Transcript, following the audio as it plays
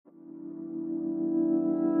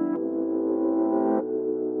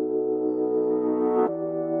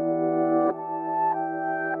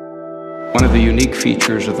of the unique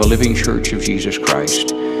features of the Living Church of Jesus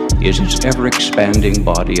Christ is its ever-expanding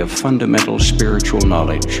body of fundamental spiritual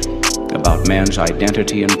knowledge about man's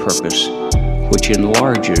identity and purpose, which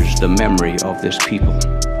enlarges the memory of this people.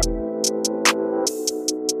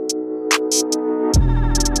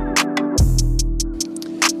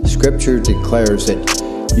 Scripture declares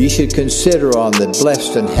that ye should consider on the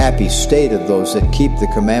blessed and happy state of those that keep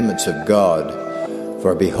the commandments of God.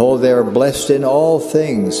 For behold, they are blessed in all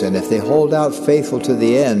things, and if they hold out faithful to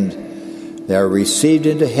the end, they are received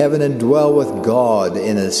into heaven and dwell with God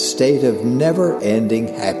in a state of never-ending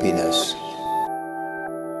happiness.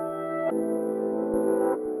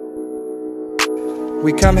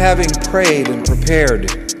 We come having prayed and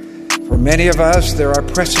prepared. For many of us, there are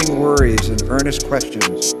pressing worries and earnest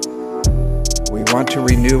questions. We want to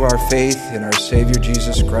renew our faith in our Savior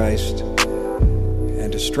Jesus Christ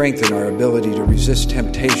and to strengthen our ability to resist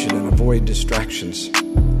temptation and avoid distractions.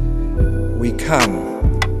 We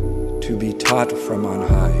come to be taught from on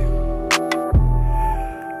high.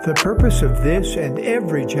 The purpose of this and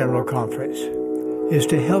every general conference is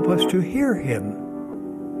to help us to hear Him.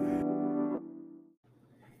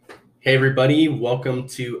 Hey everybody, welcome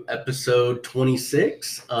to episode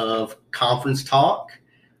 26 of Conference Talk.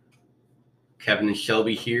 Kevin and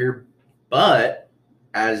Shelby here, but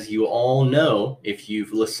as you all know, if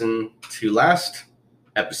you've listened to last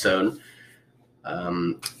episode,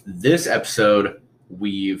 this episode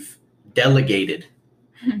we've delegated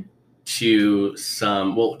to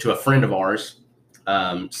a friend of ours,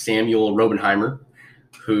 Samuel Robenheimer,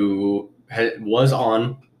 who was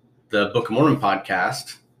on the Book of Mormon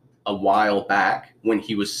podcast a while back when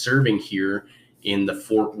he was serving here in the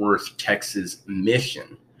Fort Worth, Texas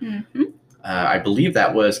mission. Mm-hmm. I believe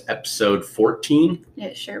that was episode 14.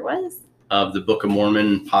 It sure was. Of the Book of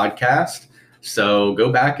Mormon podcast. So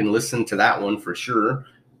go back and listen to that one for sure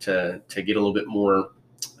to get a little bit more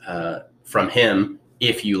from him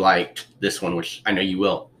if you liked this one, which I know you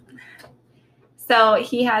will. So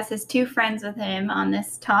he has his two friends with him on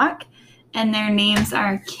this talk, and their names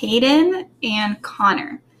are Caden and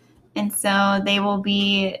Connor. And so they will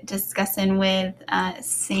be discussing with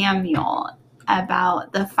Samuel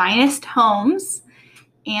about the finest homes,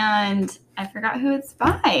 and I forgot who it's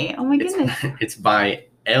by. Oh my goodness. It's by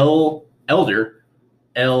Elder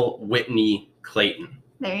L. Whitney Clayton.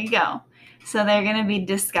 There you go. So they're going to be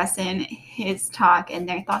discussing his talk and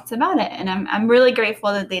their thoughts about it. And I'm really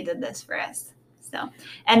grateful that they did this for us. So,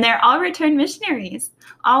 and they're all returned missionaries,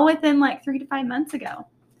 all within like 3 to 5 months ago.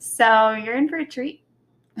 So you're in for a treat.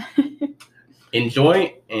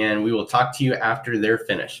 Enjoy, and we will talk to you after they're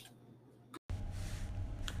finished.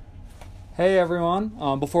 Hey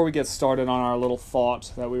everyone, before we get started on our little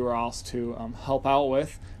thought that we were asked to help out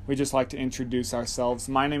with, we'd just like to introduce ourselves.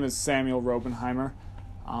 My name is Samuel Robenheimer,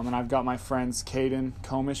 and I've got my friends Caden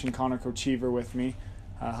Komish and Connor Kochever with me,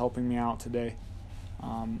 helping me out today.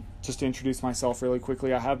 Just to introduce myself really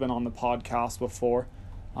quickly, I have been on the podcast before,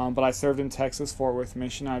 but I served in Texas, Fort Worth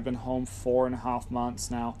Mission. I've been home 4.5 months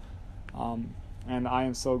now, and I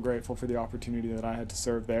am so grateful for the opportunity that I had to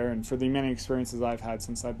serve there and for the many experiences I've had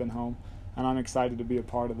since I've been home. And I'm excited to be a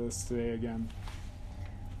part of this today again.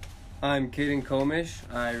 I'm Caden Komish.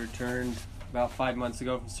 I returned about 5 months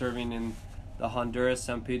ago from serving in the Honduras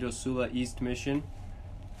San Pedro Sula East Mission.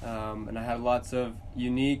 And I had lots of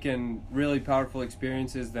unique and really powerful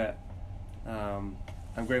experiences that I'm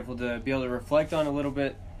grateful to be able to reflect on a little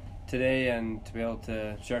bit today and to be able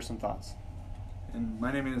to share some thoughts. And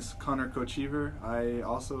my name is Connor Kochever. I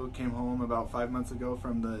also came home about 5 months ago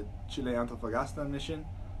from the Chile Antofagasta mission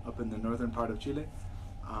up in the northern part of Chile.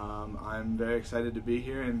 I'm very excited to be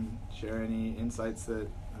here and share any insights that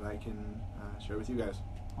I can share with you guys.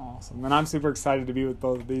 Awesome. And I'm super excited to be with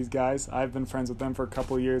both of these guys. I've been friends with them for a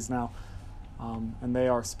couple of years now, and they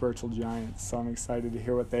are spiritual giants, so I'm excited to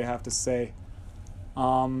hear what they have to say.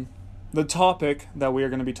 The topic that we are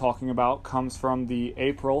going to be talking about comes from the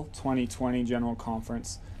April 2020 General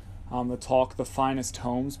Conference. The talk, The Finest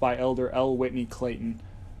Homes, by Elder L. Whitney Clayton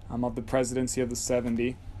of the Presidency of the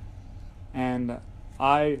 70. And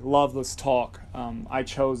I love this talk. I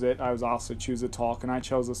chose it. I was asked to choose a talk, and I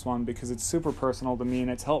chose this one because it's super personal to me, and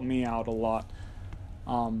it's helped me out a lot.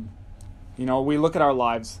 We look at our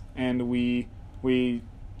lives, and we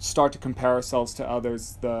start to compare ourselves to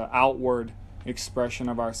others, the outward expression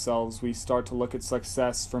of ourselves. We start to look at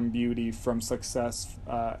success from beauty, from success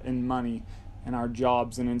in money, in our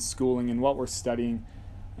jobs, and in schooling, and what we're studying.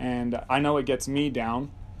 And I know it gets me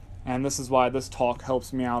down. And this is why this talk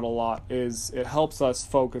helps me out a lot, is it helps us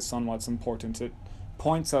focus on what's important. It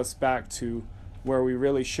points us back to where we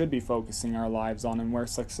really should be focusing our lives on and where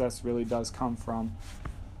success really does come from.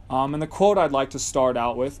 And the quote I'd like to start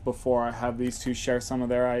out with before I have these two share some of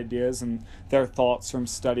their ideas and their thoughts from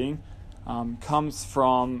studying comes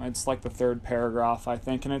from, it's like the third paragraph, I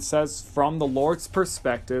think, and it says, "From the Lord's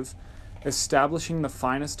perspective, establishing the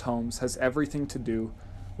finest homes has everything to do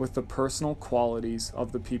with the personal qualities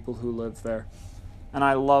of the people who live there." And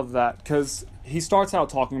I love that because he starts out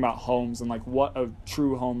talking about homes and like what a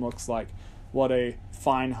true home looks like, what a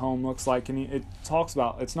fine home looks like, and it talks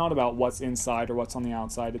about it's not about what's inside or what's on the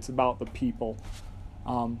outside, it's about the people.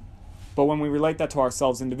 But when we relate that to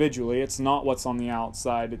ourselves individually, it's not what's on the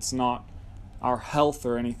outside, it's not our health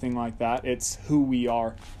or anything like that, it's who we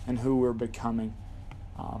are and who we're becoming,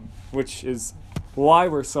 which is why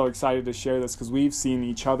we're so excited to share this, because we've seen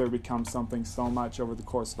each other become something so much over the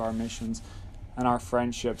course of our missions and our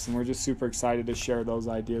friendships, and we're just super excited to share those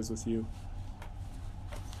ideas with you.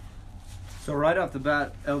 So right off the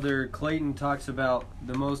bat, Elder Clayton talks about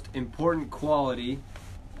the most important quality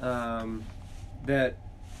that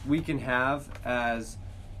we can have as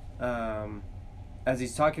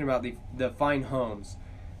he's talking about the fine homes.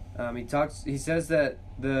 He says that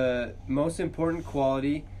the most important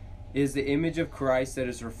quality is the image of Christ that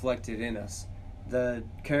is reflected in us. The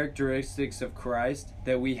characteristics of Christ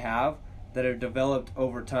that we have that are developed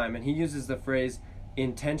over time. And he uses the phrase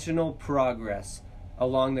intentional progress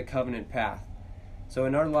along the covenant path. So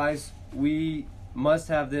in our lives, we must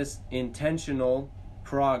have this intentional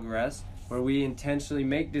progress where we intentionally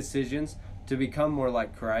make decisions to become more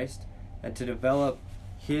like Christ and to develop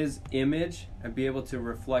his image and be able to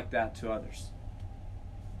reflect that to others.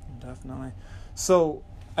 Definitely. So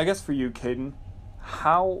I guess for you, Caden,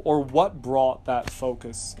 how or what brought that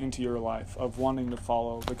focus into your life of wanting to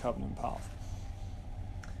follow the covenant path?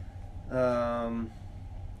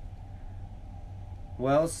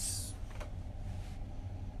 Well,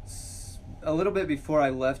 a little bit before I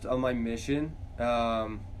left on my mission,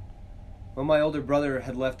 well, my older brother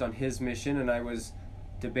had left on his mission, and I was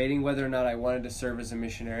debating whether or not I wanted to serve as a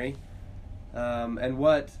missionary, and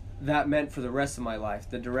what that meant for the rest of my life,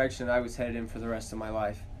 the direction I was headed in for the rest of my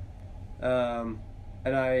life.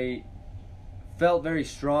 And I felt very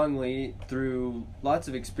strongly through lots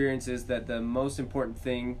of experiences that the most important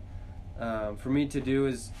thing for me to do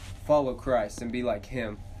is follow Christ and be like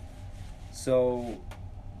him. So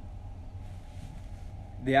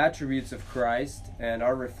the attributes of Christ and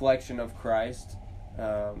our reflection of Christ,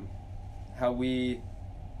 how we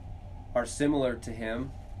are similar to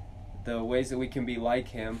him, the ways that we can be like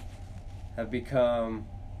him, have become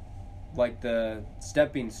like the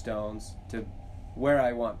stepping stones to where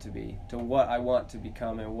I want to be, to what I want to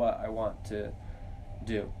become and what I want to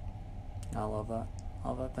do. I love that.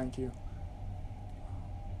 Thank you.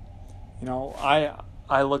 You know,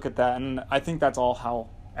 I look at that, and I think that's all how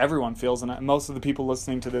everyone feels, and most of the people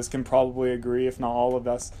listening to this can probably agree, if not all of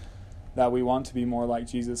us, that we want to be more like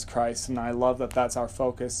Jesus Christ, and I love that that's our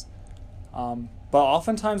focus. But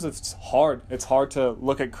oftentimes it's hard. It's hard to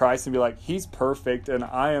look at Christ and be like, he's perfect, and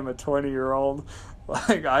I am a 20-year-old.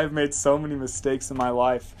 Like, I've made so many mistakes in my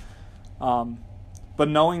life. But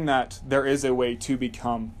knowing that there is a way to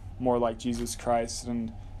become more like Jesus Christ,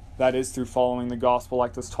 and that is through following the gospel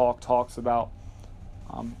like this talk talks about.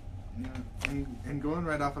 And going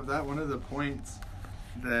right off of that, one of the points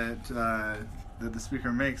that the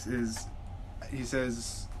speaker makes is, he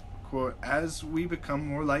says, quote, "As we become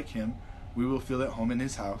more like him, we will feel at home in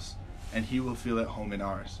his house, and he will feel at home in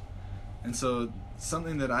ours." And so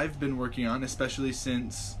something that I've been working on, especially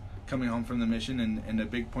since coming home from the mission, and a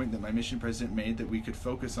big point that my mission president made that we could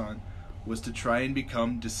focus on, was to try and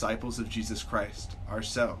become disciples of Jesus Christ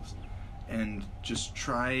ourselves, and just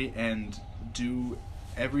try and do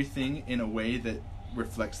everything in a way that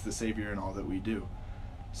reflects the Savior in all that we do.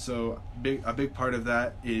 So a big part of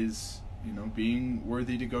that is, being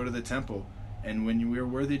worthy to go to the temple. And when we're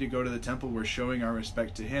worthy to go to the temple, we're showing our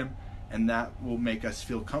respect to him, and that will make us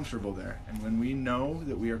feel comfortable there. And when we know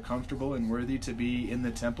that we are comfortable and worthy to be in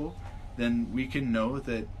the temple, then we can know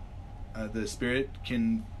that the Spirit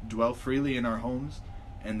can dwell freely in our homes,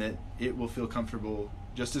 and that it will feel comfortable,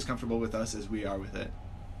 just as comfortable with us as we are with it.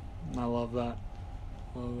 I love that.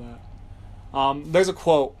 There's a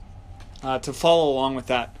quote to follow along with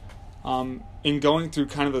that. In going through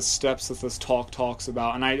kind of the steps that this talk talks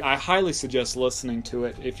about, and I highly suggest listening to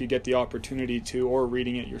it if you get the opportunity to, or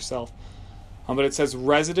reading it yourself. But it says,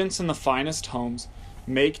 "Residents in the finest homes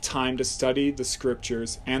make time to study the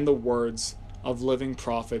scriptures and the words of living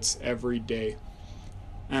prophets every day."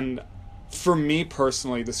 And for me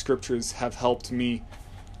personally, the scriptures have helped me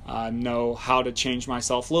know how to change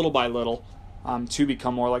myself little by little to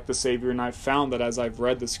become more like the Savior. And I've found that as I've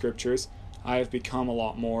read the scriptures, I have become a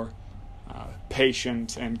lot more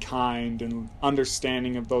patient and kind and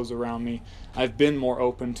understanding of those around me. I've been more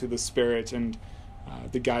open to the Spirit and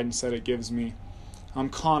the guidance that it gives me.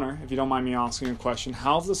 Connor, if you don't mind me asking a question,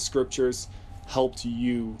 how have the Scriptures helped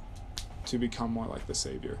you to become more like the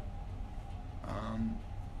Savior?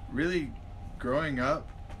 Really, growing up,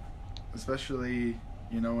 especially,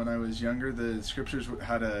 when I was younger, the Scriptures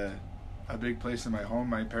had a big place in my home.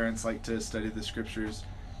 My parents liked to study the Scriptures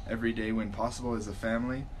every day when possible as a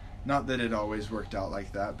family. Not that it always worked out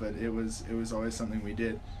like that, but it was always something we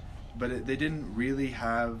did. But they didn't really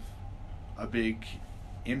have a big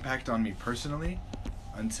impact on me personally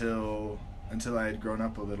until I had grown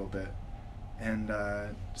up a little bit. And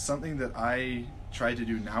something that I try to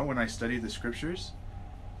do now when I study the Scriptures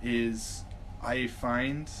is I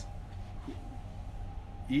find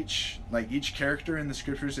each character in the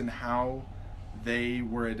Scriptures and how they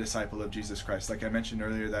were a disciple of Jesus Christ. Like I mentioned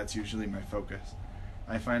earlier, that's usually my focus.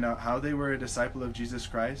 I find out how they were a disciple of Jesus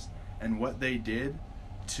Christ and what they did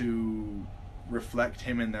to reflect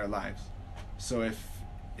Him in their lives. So if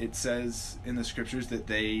it says in the Scriptures that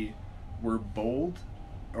they were bold,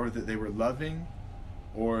 or that they were loving,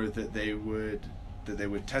 or that they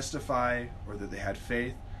would testify, or that they had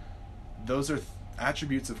faith, those are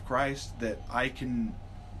attributes of Christ that I can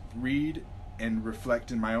read and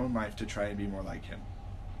reflect in my own life to try and be more like Him.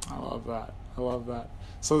 I love that.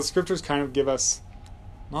 So the Scriptures kind of give us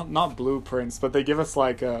not blueprints, but they give us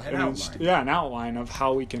like an outline of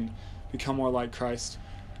how we can become more like Christ.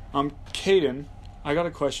 Caden, I got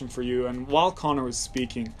a question for you. And while Connor was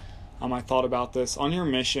speaking, I thought about this. On your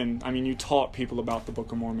mission, you taught people about the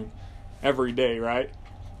Book of Mormon every day, right?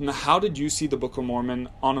 And how did you see the Book of Mormon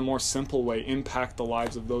on a more simple way impact the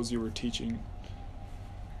lives of those you were teaching?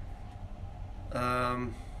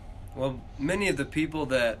 Well, many of the people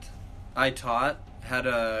that I taught had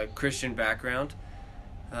a Christian background,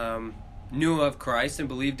 knew of Christ and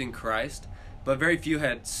believed in Christ, but very few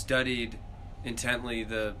had studied intently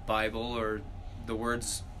the Bible or the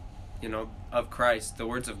words, of Christ, the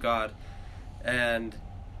words of God. And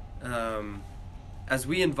as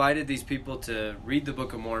we invited these people to read the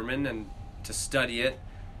Book of Mormon and to study it,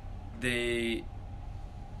 the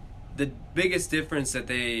biggest difference that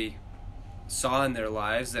they saw in their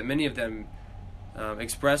lives, that many of them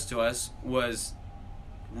expressed to us, was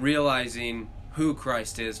realizing who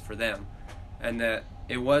Christ is for them, and that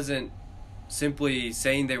it wasn't simply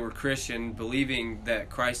saying they were Christian, believing that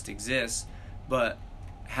Christ exists, but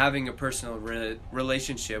having a personal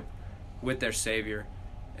relationship with their Savior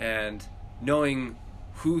and knowing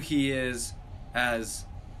who He is as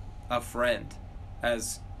a friend,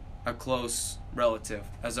 as a close relative,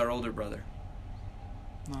 as our older brother.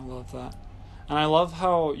 I love that. And I love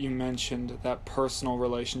how you mentioned that personal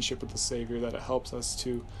relationship with the Savior, that it helps us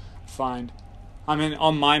to find.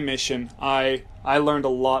 On my mission, I learned a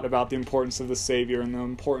lot about the importance of the Savior and the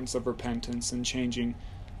importance of repentance and changing.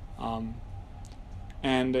 I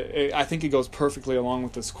think it goes perfectly along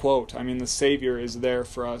with this quote. The Savior is there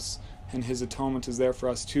for us, and His atonement is there for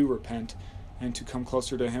us to repent and to come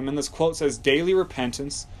closer to Him. And this quote says, "Daily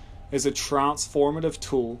repentance is a transformative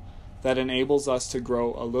tool that enables us to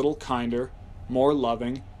grow a little kinder, more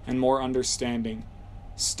loving, and more understanding.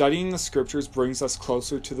 Studying the Scriptures brings us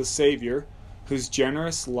closer to the Savior, whose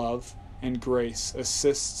generous love and grace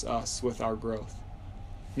assists us with our growth."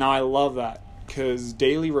 Now I love that, because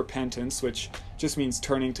daily repentance, which just means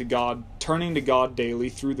turning to God daily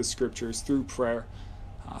through the Scriptures, through prayer,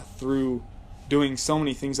 through doing so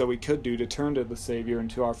many things that we could do to turn to the Savior and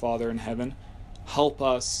to our Father in heaven, help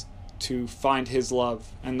us to find His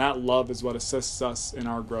love, and that love is what assists us in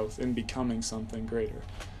our growth, in becoming something greater,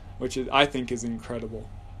 which I think is incredible.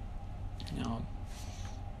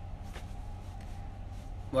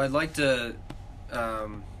 Well, I'd like to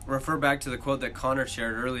refer back to the quote that Connor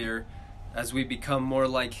shared earlier. As we become more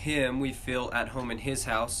like Him, we feel at home in His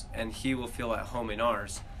house, and He will feel at home in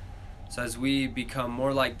ours. So as we become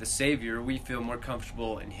more like the Savior, we feel more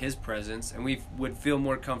comfortable in His presence, and we would feel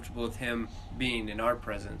more comfortable with Him being in our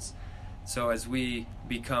presence. So as we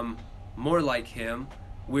become more like Him,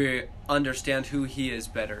 we understand who He is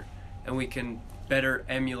better, and we can better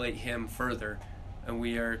emulate Him further. And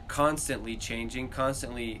we are constantly changing,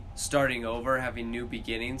 constantly starting over, having new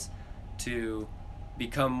beginnings to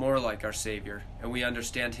become more like our Savior. And we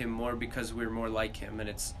understand Him more because we're more like Him, and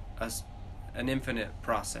it's an infinite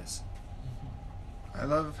process. I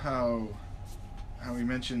love how He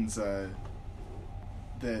mentions that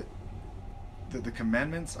the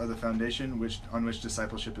commandments are the foundation on which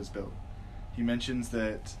discipleship is built. He mentions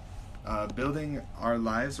that building our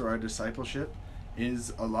lives or our discipleship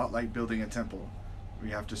is a lot like building a temple. We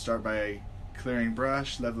have to start by clearing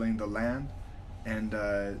brush, leveling the land, and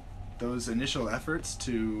those initial efforts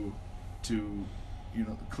to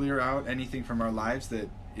clear out anything from our lives that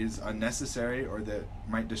is unnecessary or that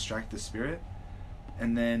might distract the Spirit,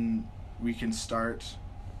 and then we can start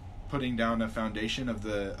putting down a foundation of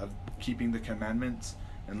keeping the commandments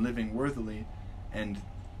and living worthily, and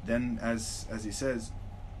then as he says,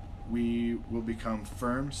 we will become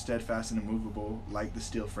firm, steadfast, and immovable like the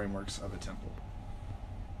steel frameworks of a temple.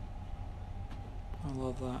 I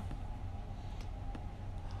love that.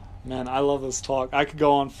 Man, I love this talk. I could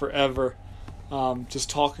go on forever just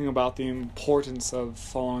talking about the importance of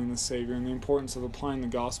following the Savior and the importance of applying the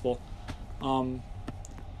gospel.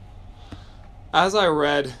 As I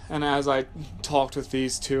read and as I talked with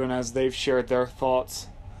these two and as they've shared their thoughts,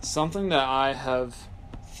 something that I have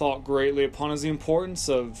thought greatly upon is the importance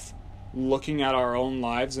of looking at our own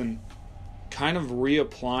lives and kind of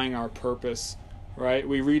reapplying our purpose, right?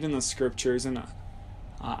 We read in the scriptures in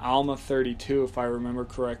Alma 32, if I remember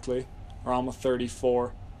correctly, or Alma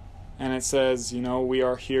 34, and it says, we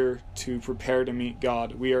are here to prepare to meet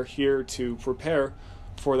God. We are here to prepare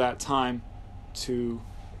for that time to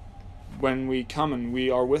when we come and we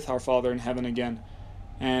are with our Father in heaven again.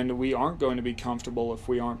 And we aren't going to be comfortable if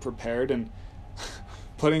we aren't prepared, and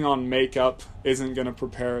putting on makeup isn't going to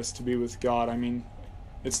prepare us to be with God. I mean,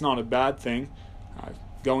 it's not a bad thing.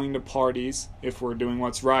 Going to parties, if we're doing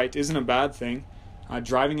what's right, isn't a bad thing.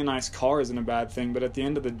 Driving a nice car isn't a bad thing, but at the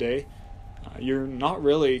end of the day, you're not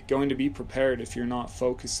really going to be prepared if you're not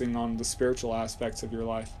focusing on the spiritual aspects of your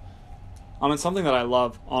life. It's something that I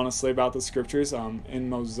love, honestly, about the scriptures. In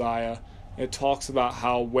Mosiah, it talks about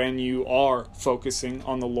how when you are focusing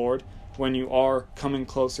on the Lord, when you are coming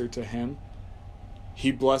closer to Him,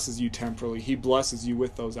 He blesses you temporally. He blesses you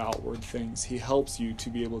with those outward things. He helps you to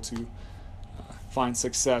be able to find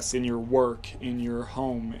success in your work, in your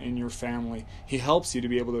home, in your family. He helps you to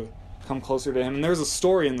be able to come closer to Him. And there's a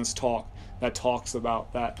story in this talk that talks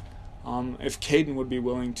about that. If Caden would be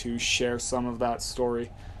willing to share some of that story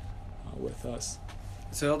with us.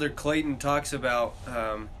 So Elder Clayton talks about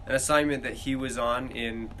an assignment that he was on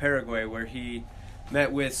in Paraguay where he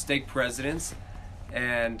met with stake presidents,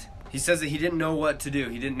 and he says that he didn't know what to do.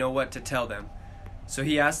 He didn't know what to tell them. So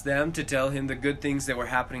he asked them to tell him the good things that were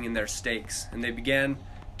happening in their stakes. And they began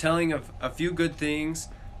telling of a few good things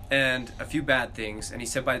and a few bad things. And he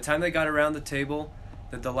said by the time they got around the table,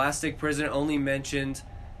 that the last stake president only mentioned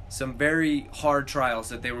some very hard trials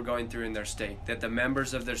that they were going through in their stake, that the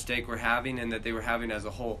members of their stake were having and that they were having as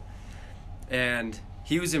a whole. And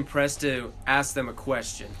he was impressed to ask them a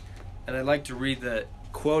question. And I'd like to read the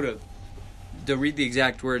read the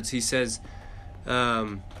exact words. He says,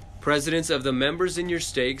 presidents of the members in your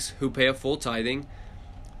stakes who pay a full tithing,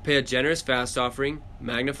 pay a generous fast offering,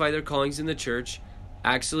 magnify their callings in the church,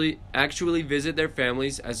 actually visit their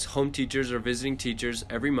families as home teachers or visiting teachers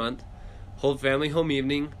every month, hold family home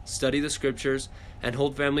evening, study the scriptures, and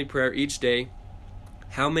hold family prayer each day.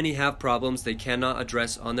 How many have problems they cannot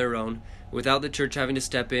address on their own without the church having to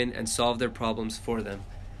step in and solve their problems for them?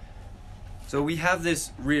 So we have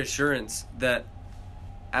this reassurance that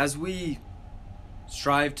as we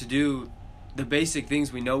strive to do the basic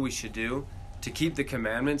things we know we should do, to keep the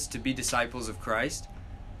commandments, to be disciples of Christ,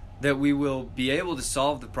 that we will be able to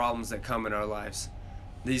solve the problems that come in our lives.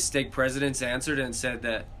 These stake presidents answered and said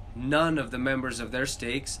that none of the members of their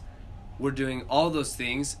stakes were doing all those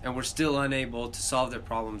things and were still unable to solve their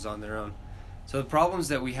problems on their own. So the problems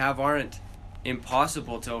that we have aren't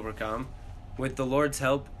impossible to overcome. With the Lord's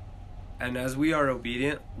help, and as we are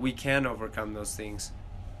obedient, we can overcome those things.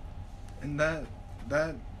 And that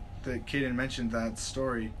Caden mentioned, that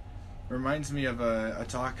story reminds me of a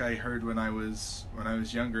talk I heard when I was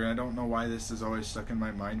younger. I don't know why this has always stuck in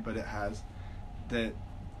my mind, but it has. That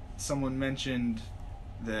someone mentioned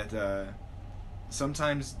that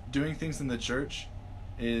sometimes doing things in the church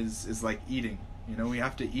is like eating. We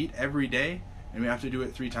have to eat every day, and we have to do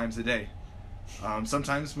it 3 times a day.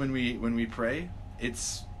 Sometimes when we pray,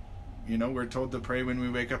 it's we're told to pray when we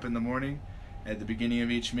wake up in the morning, at the beginning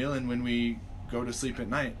of each meal, and when we go to sleep at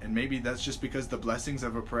night. And maybe that's just because the blessings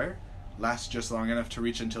of a prayer last just long enough to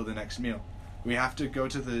reach until the next meal. We have to go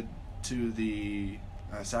to the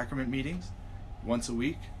sacrament meetings once a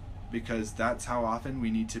week, because that's how often we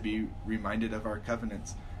need to be reminded of our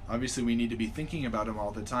covenants. Obviously, we need to be thinking about them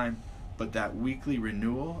all the time, but that weekly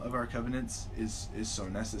renewal of our covenants is so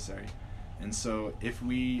necessary. And so if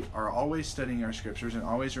we are always studying our scriptures and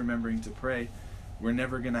always remembering to pray, we're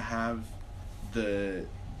never going to have the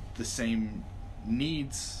same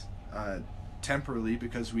needs temporally,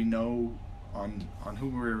 because we know on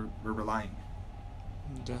whom we're relying.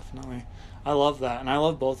 Definitely. I love that, and I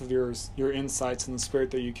love both of your insights and the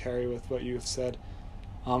spirit that you carry with what you have said.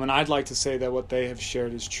 And I'd like to say that what they have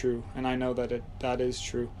shared is true, and I know that that is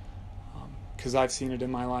true, because I've seen it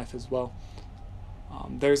in my life as well.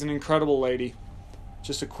 There's an incredible lady,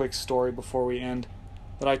 just a quick story before we end,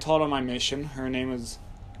 that I taught on my mission. Her name is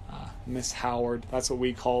Miss Howard. That's what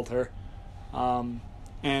we called her.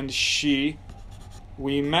 And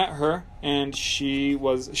we met her, and she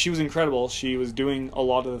was incredible. She was doing a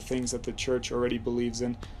lot of the things that the church already believes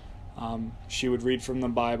in. She would read from the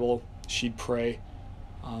Bible, she'd pray,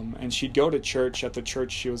 and she'd go to church at the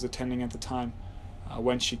church she was attending at the time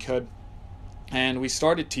when she could. And we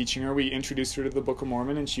started teaching her. We introduced her to the Book of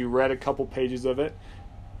Mormon, and she read a couple pages of it,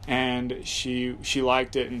 and she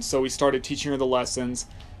liked it. And so we started teaching her the lessons.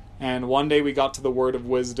 And one day we got to the word of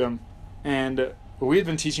wisdom, and we had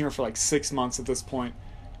been teaching her for like 6 months at this point.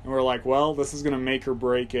 And we're like, well, this is going to make or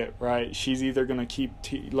break it, right? She's either going to keep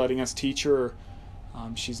letting us teach her, or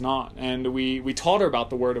she's not. And we taught her about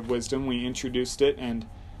the word of wisdom. We introduced it, and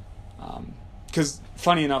because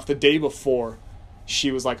funny enough, the day before,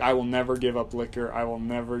 she was like, I will never give up liquor. I will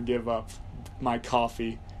never give up my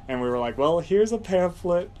coffee. And we were like, well, here's a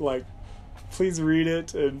pamphlet. Like, please read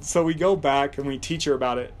it. And so we go back and we teach her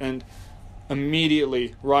about it. And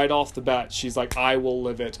immediately, right off the bat, she's like, I will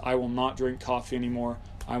live it. I will not drink coffee anymore.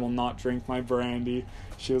 I will not drink my brandy.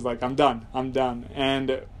 She was like, I'm done.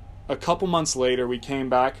 And a couple months later, we came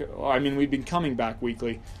back. I mean, we'd been coming back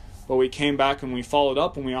weekly. But we came back and we followed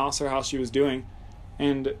up and we asked her how she was doing.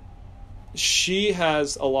 And she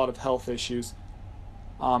has a lot of health issues,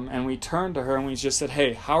 and we turned to her and we just said,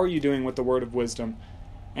 hey, how are you doing with the word of wisdom?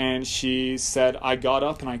 And she said, I got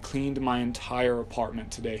up and I cleaned my entire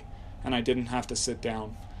apartment today, and I didn't have to sit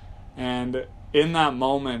down. And in that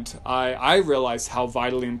moment, I realized how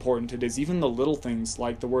vitally important it is. Even the little things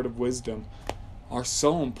like the word of wisdom are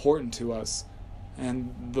so important to us.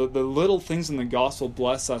 And the little things in the gospel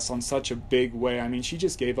bless us on such a big way. I mean, she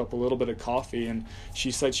just gave up a little bit of coffee, and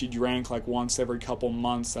she said she drank like once every couple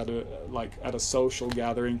months at a social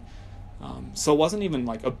gathering. So it wasn't even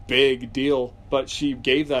like a big deal, but she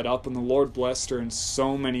gave that up, and the Lord blessed her in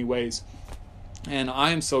so many ways. And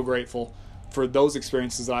I am so grateful for those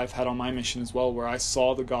experiences that I've had on my mission as well, where I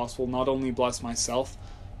saw the gospel not only bless myself,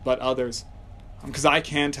 but others. Because I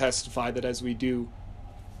can testify that as we do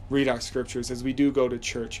read our scriptures, as we do go to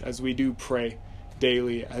church, as we do pray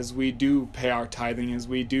daily, as we do pay our tithing, as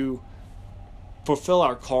we do fulfill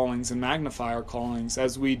our callings and magnify our callings,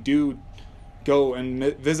 as we do go and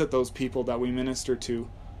visit those people that we minister to,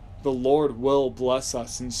 the Lord will bless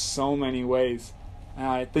us in so many ways. And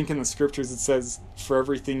I think in the scriptures it says, for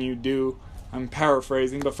everything you do, I'm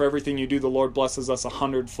paraphrasing, but for everything you do, the Lord blesses us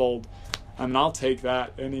 100-fold. And I'll take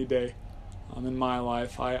that any day in my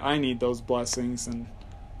life. I need those blessings, and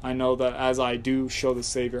I know that as I do show the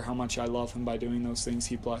Savior how much I love Him by doing those things,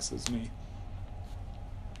 He blesses me.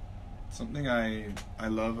 Something I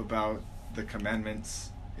love about the commandments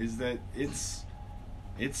is that it's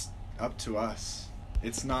up to us.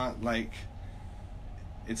 It's not like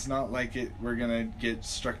we're gonna get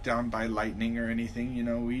struck down by lightning or anything. You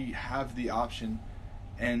know, we have the option,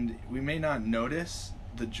 and we may not notice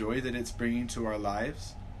the joy that it's bringing to our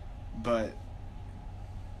lives, but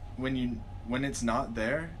when it's not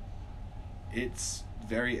there, it's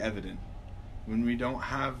very evident. When we don't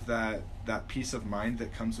have that peace of mind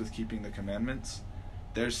that comes with keeping the commandments,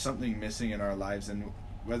 there's something missing in our lives. And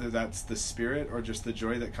whether that's the Spirit or just the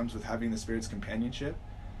joy that comes with having the Spirit's companionship,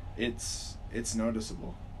 it's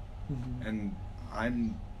noticeable. Mm-hmm.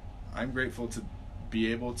 And I'm grateful to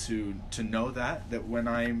be able to know that when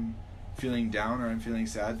I'm feeling down or I'm feeling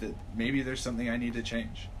sad, that maybe there's something I need to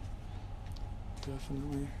change.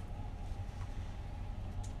 Definitely.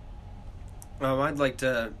 I'd like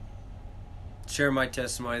to share my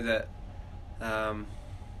testimony that,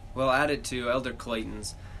 added to Elder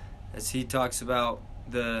Clayton's, as he talks about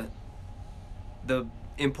the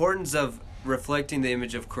importance of reflecting the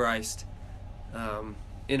image of Christ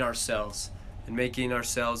in ourselves and making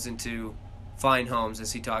ourselves into fine homes,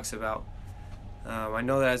 as he talks about. I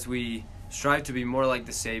know that as we strive to be more like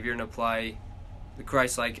the Savior and apply the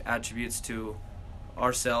Christ-like attributes to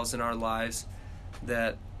ourselves and our lives,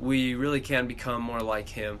 that we really can become more like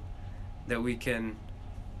Him, that we can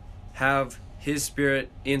have His Spirit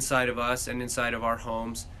inside of us and inside of our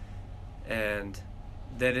homes, and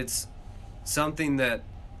that it's something that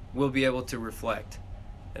we'll be able to reflect.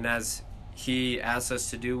 And as He asks us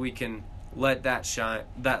to do, we can let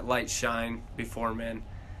that light shine before men.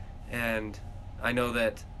 And I know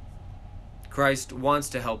that Christ wants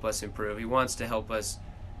to help us improve. He wants to help us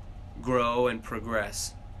grow and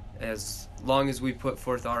progress. as long as we put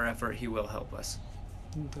forth our effort, He will help us.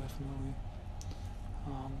 Definitely.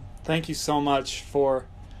 Thank you so much for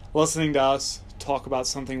listening to us talk about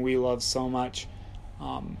something we love so much.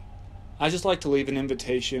 I just like to leave an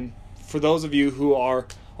invitation for those of you who are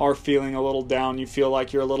feeling a little down, you feel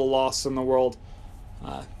like you're a little lost in the world.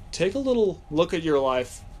 Take a little look at your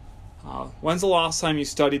life. When's the last time you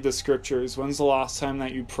studied the scriptures? When's the last time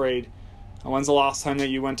that you prayed? When's the last time that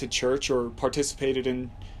you went to church or participated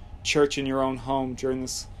in church in your own home during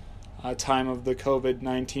this time of the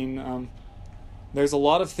COVID-19? There's a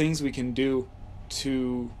lot of things we can do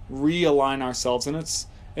to realign ourselves, and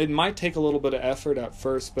it might take a little bit of effort at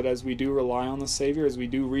first, but as we do rely on the Savior, as we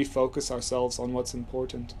do refocus ourselves on what's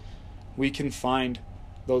important, we can find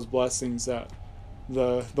those blessings that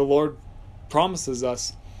the Lord promises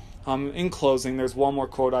us. In closing, there's one more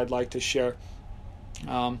quote I'd like to share,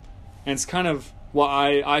 and it's kind of what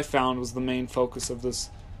I found was the main focus of this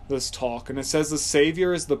talk, and it says, "The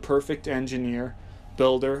Savior is the perfect engineer,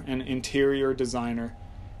 builder, and interior designer.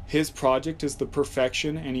 His project is the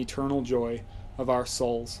perfection and eternal joy of our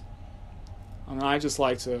souls." And I just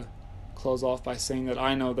like to close off by saying that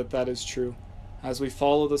I know that is true. As we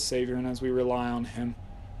follow the Savior and as we rely on Him,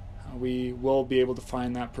 we will be able to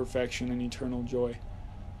find that perfection and eternal joy.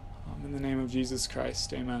 In the name of Jesus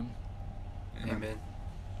Christ, amen. Amen.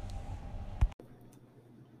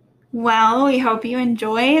 Well, we hope you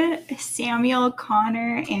enjoyed Samuel,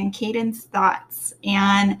 Connor, and Caden's thoughts.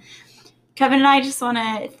 And Kevin and I just want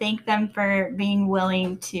to thank them for being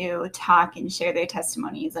willing to talk and share their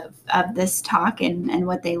testimonies of this talk and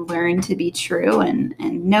what they learned to be true and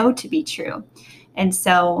know to be true. And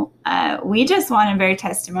so we just want to bear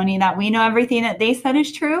testimony that we know everything that they said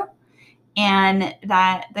is true, and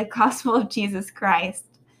that the gospel of Jesus Christ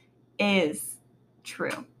is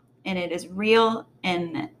true, and it is real,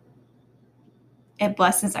 and it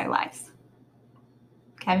blesses our lives.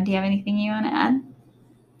 Kevin, do you have anything you want to add?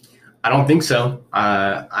 I don't think so.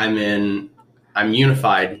 I'm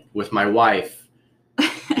unified with my wife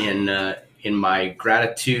in my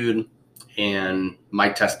gratitude and my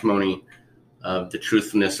testimony of the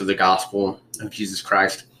truthfulness of the gospel of Jesus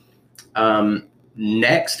Christ.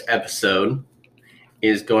 Next episode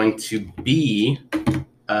is going to be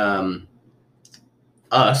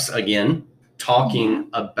us again talking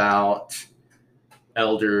about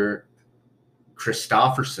Elder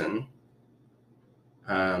Christofferson.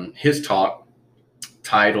 His talk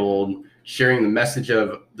titled "Sharing the Message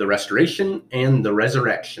of the Restoration and the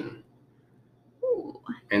Resurrection." Ooh.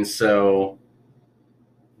 And so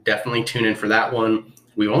definitely tune in for that one.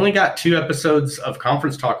 We've only got 2 episodes of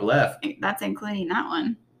conference talk left. That's including that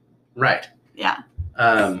one. Right. Yeah.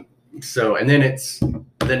 And then it's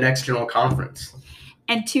the next general conference.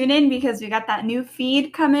 And tune in because we got that new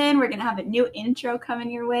feed coming. We're gonna have a new intro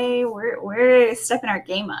coming your way. We're stepping our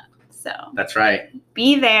game up. So that's right.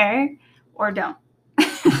 Be there or don't.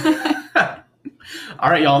 All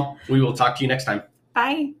right, y'all. We will talk to you next time.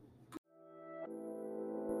 Bye.